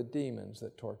prayed for the demons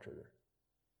that tortured her.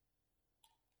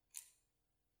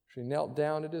 She knelt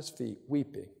down at his feet,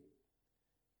 weeping,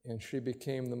 and she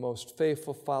became the most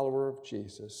faithful follower of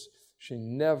Jesus. She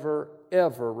never,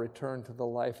 ever returned to the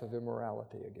life of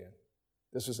immorality again.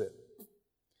 This was it.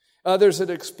 Others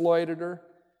had exploited her,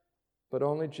 but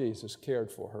only Jesus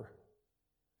cared for her.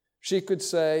 She could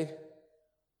say,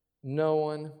 "No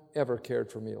one ever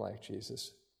cared for me like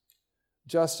Jesus."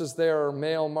 Just as there are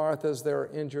male Marthas, there are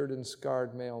injured and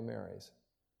scarred male Marys.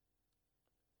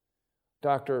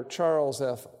 Dr. Charles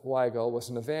F. Weigel was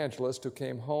an evangelist who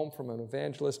came home from an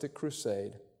evangelistic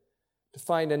crusade to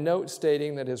find a note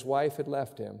stating that his wife had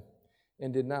left him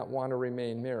and did not want to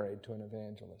remain married to an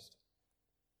evangelist.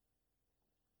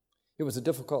 It was a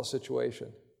difficult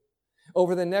situation.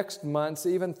 Over the next months,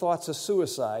 even thoughts of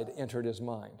suicide entered his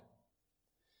mind.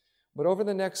 But over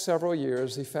the next several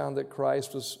years, he found that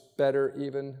Christ was better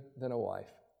even than a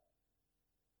wife.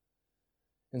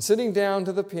 And sitting down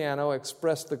to the piano,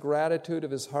 expressed the gratitude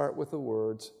of his heart with the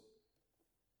words,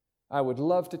 "I would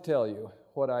love to tell you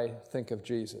what I think of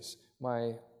Jesus.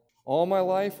 All my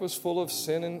life was full of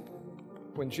sin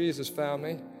when Jesus found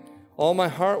me. All my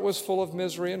heart was full of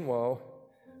misery and woe.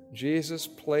 Jesus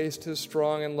placed his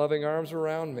strong and loving arms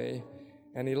around me,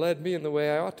 and he led me in the way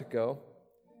I ought to go.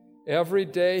 Every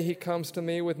day he comes to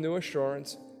me with new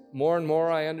assurance. More and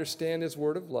more I understand his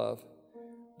word of love.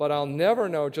 But I'll never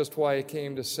know just why he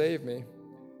came to save me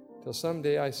till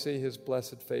someday I see his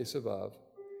blessed face above.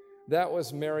 That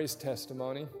was Mary's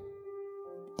testimony.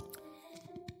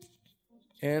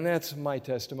 And that's my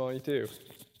testimony too.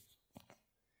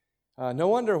 No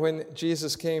wonder when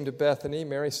Jesus came to Bethany,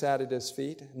 Mary sat at his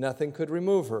feet. Nothing could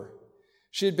remove her.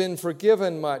 She had been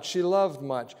forgiven much. She loved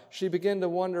much. She began to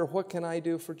wonder, what can I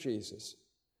do for Jesus?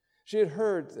 She had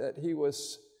heard that he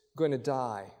was going to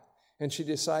die, and she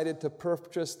decided to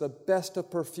purchase the best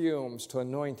of perfumes to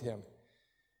anoint him,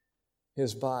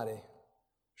 his body.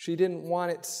 She didn't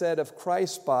want it said of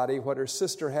Christ's body what her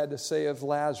sister had to say of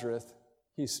Lazarus,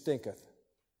 he stinketh.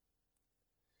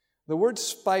 The word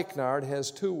spikenard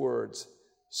has two words,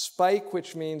 spike,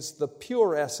 which means the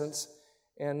pure essence,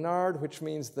 and nard, which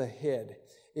means the head.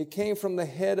 It came from the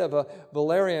head of a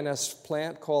valerianus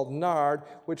plant called nard,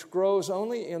 which grows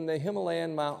only in the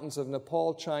Himalayan mountains of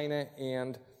Nepal, China,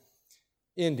 and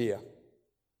India.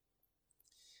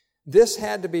 This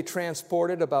had to be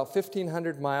transported about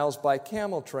 1,500 miles by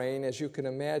camel train. As you can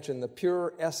imagine, the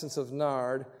pure essence of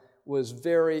nard was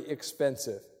very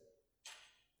expensive.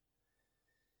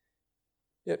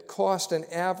 It cost an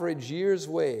average year's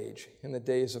wage in the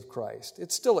days of Christ.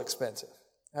 It's still expensive.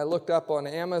 I looked up on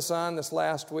Amazon this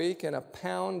last week, and a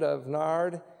pound of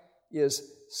nard is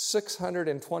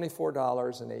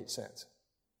 $624.08.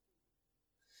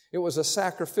 It was a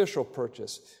sacrificial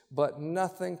purchase, but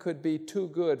nothing could be too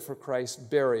good for Christ's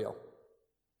burial.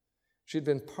 She'd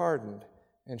been pardoned,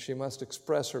 and she must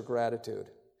express her gratitude.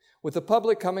 With the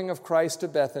public coming of Christ to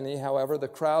Bethany, however, the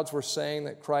crowds were saying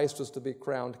that Christ was to be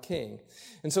crowned king.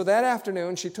 And so that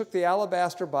afternoon, she took the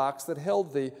alabaster box that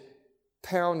held the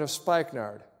pound of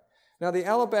spikenard. Now, the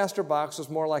alabaster box was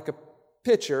more like a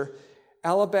pitcher.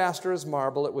 Alabaster is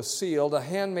marble. It was sealed. A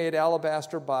handmade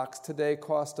alabaster box today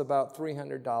cost about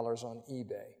 $300 on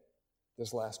eBay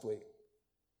this last week.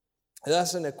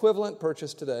 Thus, an equivalent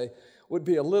purchase today would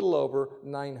be a little over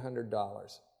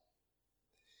 $900.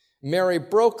 Mary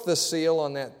broke the seal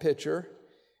on that pitcher,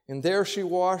 and there she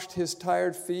washed his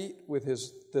tired feet with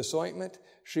this ointment.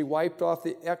 She wiped off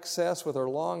the excess with her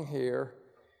long hair.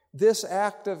 This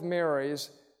act of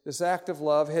Mary's, this act of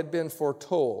love, had been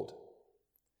foretold.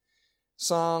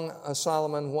 Song of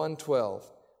Solomon 1:12.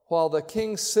 While the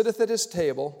king sitteth at his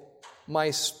table, my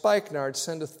spikenard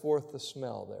sendeth forth the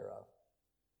smell thereof.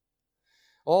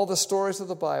 All the stories of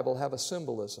the Bible have a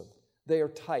symbolism. They are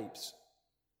types.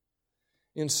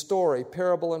 In story,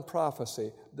 parable, and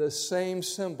prophecy, the same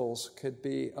symbols could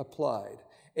be applied.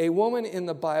 A woman in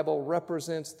the Bible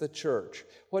represents the church.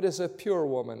 What does a pure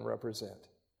woman represent?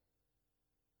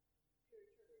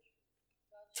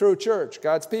 True church,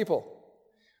 God's people.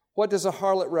 What does a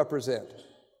harlot represent?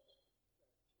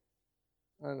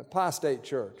 An apostate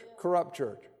church, corrupt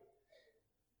church.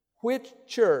 Which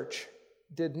church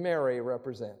did Mary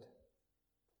represent?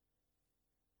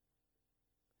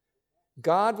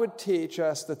 God would teach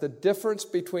us that the difference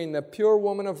between the pure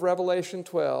woman of Revelation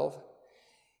 12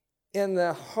 and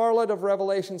the harlot of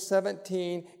Revelation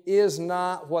 17 is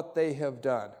not what they have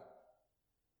done.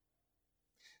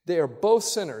 They are both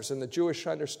sinners in the Jewish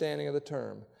understanding of the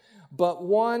term. But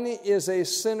one is a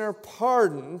sinner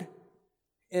pardoned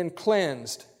and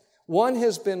cleansed. One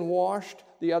has been washed,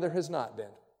 the other has not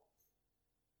been.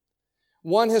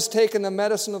 One has taken the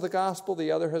medicine of the gospel,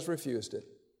 the other has refused it.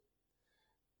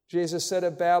 Jesus said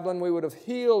of Babylon, we would have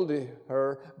healed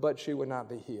her, but she would not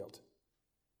be healed.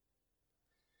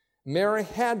 Mary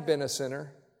had been a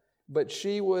sinner, but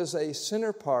she was a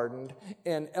sinner pardoned,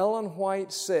 and Ellen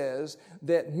White says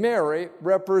that Mary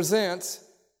represents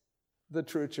the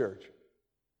true church.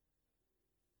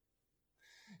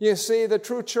 You see, the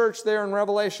true church there in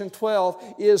Revelation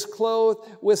 12 is clothed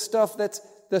with stuff that's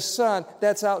the sun,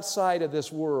 that's outside of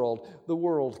this world. The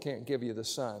world can't give you the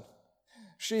sun.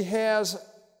 She has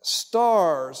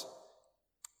stars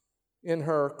in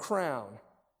her crown.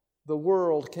 The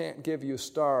world can't give you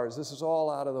stars. This is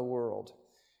all out of the world.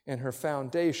 And her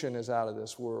foundation is out of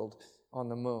this world on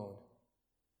the moon.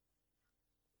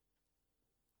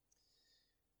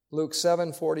 Luke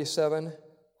 7:47,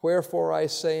 wherefore I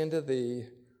say unto thee,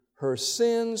 her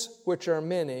sins, which are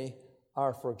many,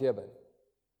 are forgiven.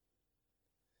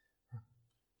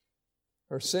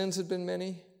 Her sins had been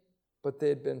many, but they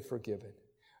had been forgiven.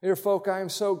 Dear folk, I am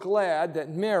so glad that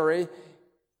Mary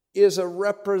is a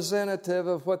representative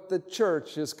of what the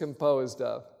church is composed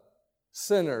of.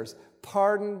 Sinners,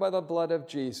 pardoned by the blood of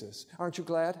Jesus. Aren't you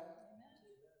glad?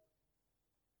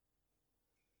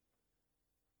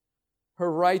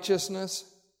 Her righteousness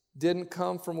didn't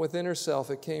come from within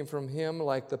herself. It came from Him,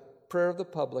 like the prayer of the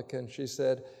publican. She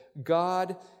said,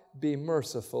 God, be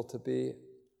merciful to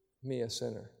me a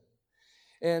sinner.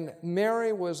 And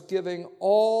Mary was giving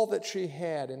all that she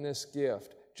had in this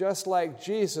gift. Just like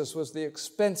Jesus was the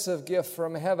expensive gift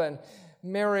from heaven,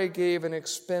 Mary gave an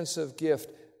expensive gift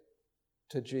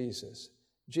to Jesus.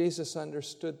 Jesus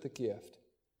understood the gift.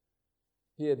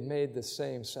 He had made the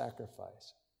same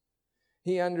sacrifice.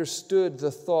 He understood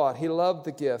the thought. He loved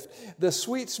the gift. The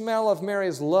sweet smell of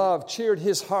Mary's love cheered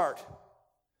his heart.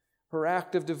 Her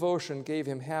act of devotion gave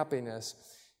him happiness.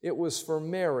 It was for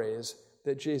Mary's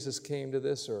that Jesus came to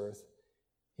this earth.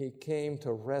 He came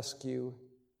to rescue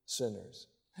sinners.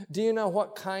 Do you know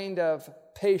what kind of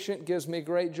patient gives me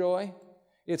great joy?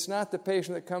 It's not the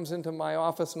patient that comes into my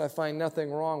office and I find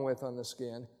nothing wrong with on the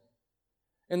skin.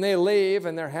 And they leave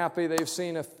and they're happy they've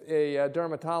seen a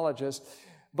dermatologist,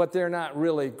 but they're not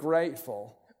really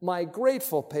grateful. My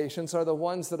grateful patients are the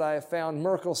ones that I have found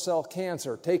Merkel cell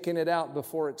cancer, taking it out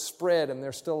before it spread and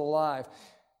they're still alive.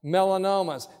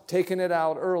 Melanomas, taking it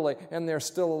out early and they're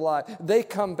still alive. They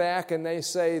come back and they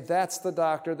say, that's the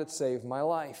doctor that saved my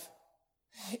life.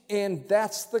 And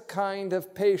that's the kind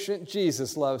of patient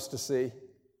Jesus loves to see.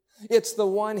 It's the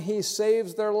one He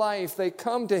saves their life. They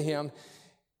come to Him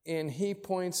and He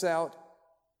points out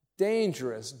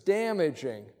dangerous,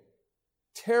 damaging,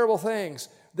 terrible things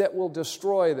that will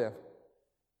destroy them.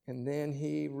 And then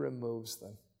He removes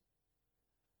them.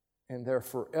 And they're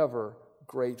forever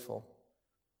grateful.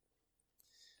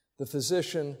 The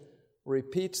physician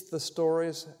repeats the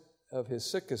stories of his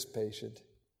sickest patient.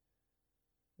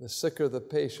 The sicker the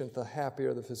patient, the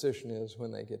happier the physician is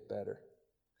when they get better.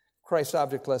 Christ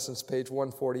Object Lessons, page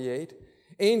 148.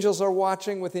 Angels are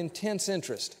watching with intense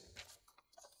interest.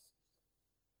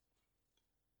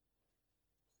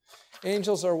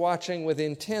 Angels are watching with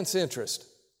intense interest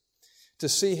to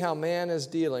see how man is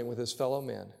dealing with his fellow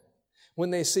men. When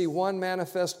they see one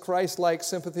manifest Christ-like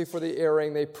sympathy for the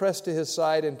erring, they press to his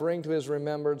side and bring to his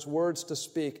remembrance words to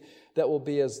speak that will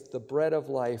be as the bread of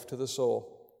life to the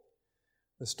soul.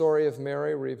 The story of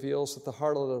Mary reveals that the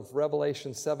harlot of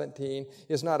Revelation 17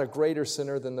 is not a greater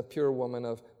sinner than the pure woman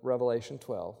of Revelation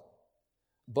 12.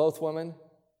 Both women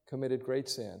committed great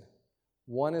sin.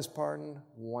 One is pardoned,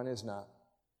 one is not.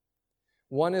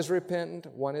 One is repentant,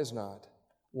 one is not.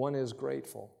 One is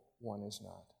grateful, one is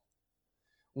not.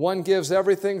 One gives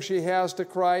everything she has to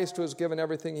Christ, who has given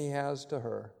everything He has to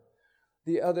her.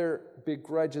 The other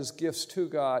begrudges gifts to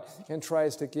God and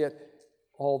tries to get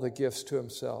all the gifts to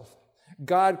himself.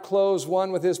 God clothes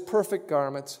one with His perfect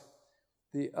garments.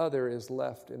 The other is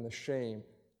left in the shame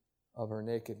of her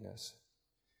nakedness.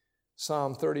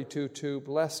 Psalm 32:2,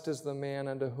 blessed is the man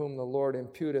unto whom the Lord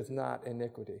imputeth not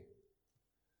iniquity.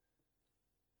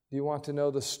 Do you want to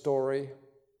know the story,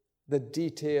 the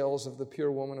details of the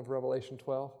pure woman of Revelation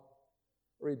 12?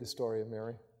 Read the story of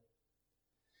Mary.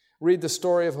 Read the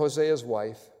story of Hosea's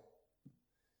wife.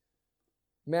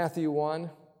 Matthew 1,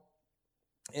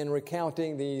 in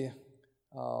recounting the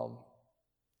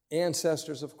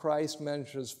ancestors of Christ,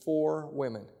 mentions 4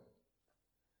 women.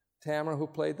 Tamar, who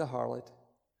played the harlot.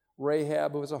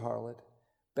 Rahab, who was a harlot.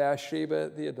 Bathsheba,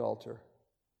 the adulterer.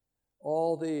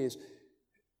 All these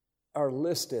are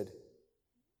listed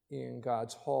in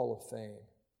God's Hall of Fame.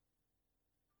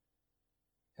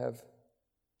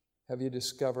 Have you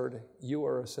discovered you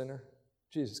are a sinner?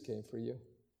 Jesus came for you.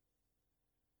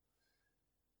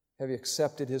 Have you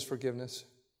accepted His forgiveness?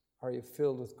 Are you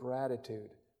filled with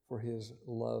gratitude for His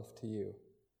love to you?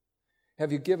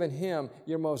 Have you given Him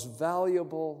your most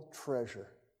valuable treasure?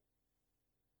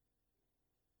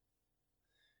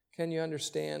 Can you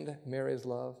understand Mary's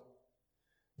love?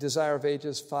 Desire of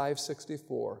Ages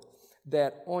 564.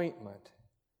 That ointment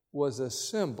was a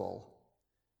symbol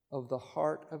of the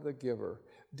heart of the giver.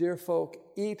 Dear folk,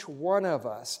 each one of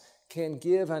us can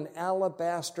give an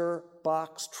alabaster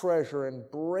box treasure and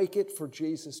break it for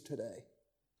Jesus today.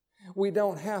 We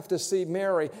don't have to see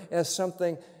Mary as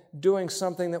doing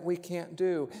something that we can't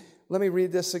do. Let me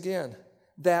read this again.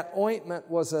 That ointment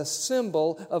was a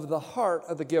symbol of the heart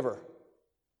of the giver.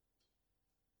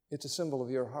 It's a symbol of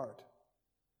your heart.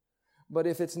 But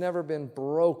if it's never been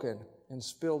broken and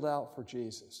spilled out for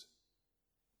Jesus,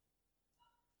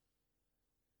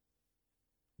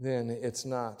 then it's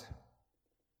not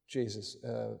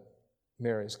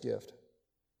Mary's gift.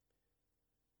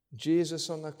 Jesus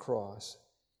on the cross,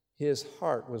 His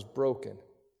heart was broken,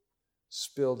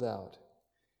 spilled out.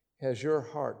 Has your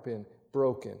heart been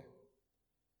broken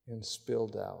and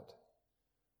spilled out?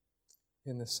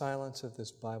 in the silence of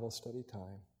this Bible study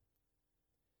time,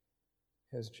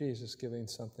 has Jesus given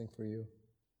something for you?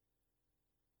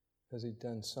 Has He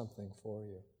done something for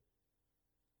you?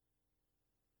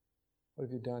 What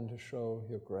have you done to show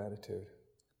your gratitude?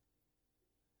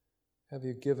 Have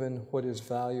you given what is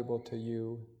valuable to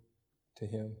you to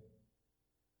Him?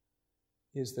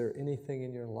 Is there anything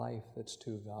in your life that's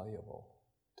too valuable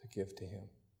to give to Him?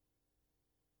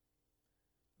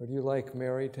 Or do you, like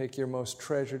Mary, take your most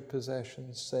treasured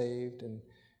possessions, saved, and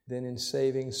then in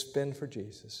saving, spend for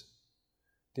Jesus,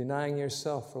 denying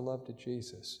yourself for love to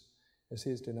Jesus as He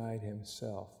has denied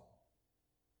Himself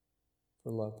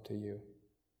for love to you?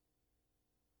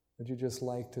 Would you just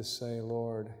like to say,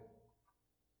 Lord,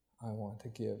 I want to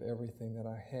give everything that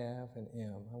I have and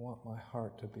am. I want my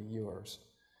heart to be yours.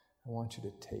 I want you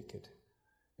to take it.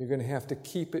 You're going to have to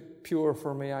keep it pure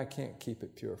for me. I can't keep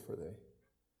it pure for thee.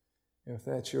 If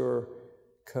that's your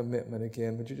commitment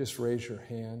again, would you just raise your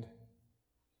hand?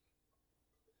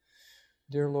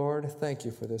 Dear Lord, thank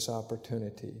you for this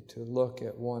opportunity to look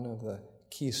at one of the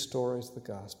key stories of the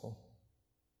gospel.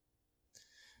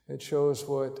 It shows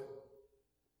what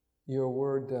your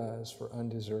word does for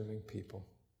undeserving people,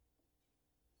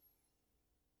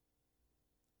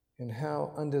 and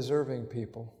how undeserving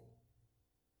people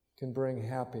can bring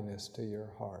happiness to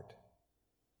your heart,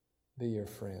 be your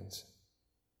friends.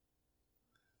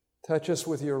 Touch us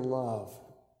with your love,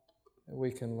 that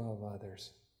we can love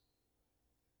others.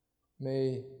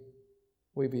 May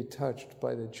we be touched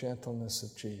by the gentleness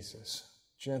of Jesus,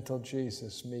 gentle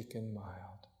Jesus, meek and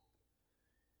mild.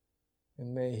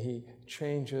 And may He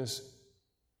change us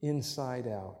inside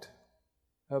out,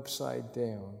 upside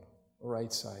down,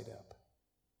 right side up.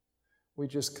 We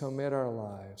just commit our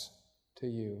lives to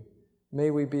you. May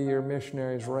we be your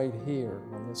missionaries right here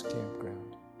on this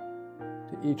campground.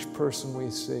 To each person we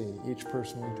see, each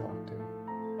person we talk to.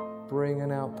 Bring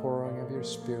an outpouring of your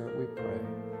Spirit, we pray.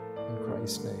 In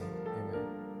Christ's name, amen.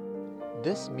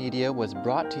 This media was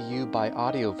brought to you by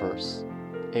Audioverse,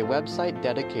 a website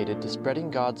dedicated to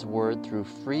spreading God's Word through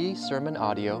free sermon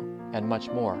audio and much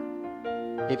more.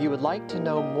 If you would like to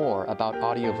know more about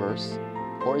Audioverse,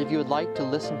 or if you would like to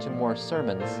listen to more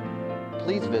sermons,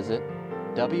 please visit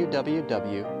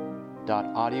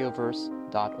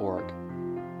www.audioverse.org.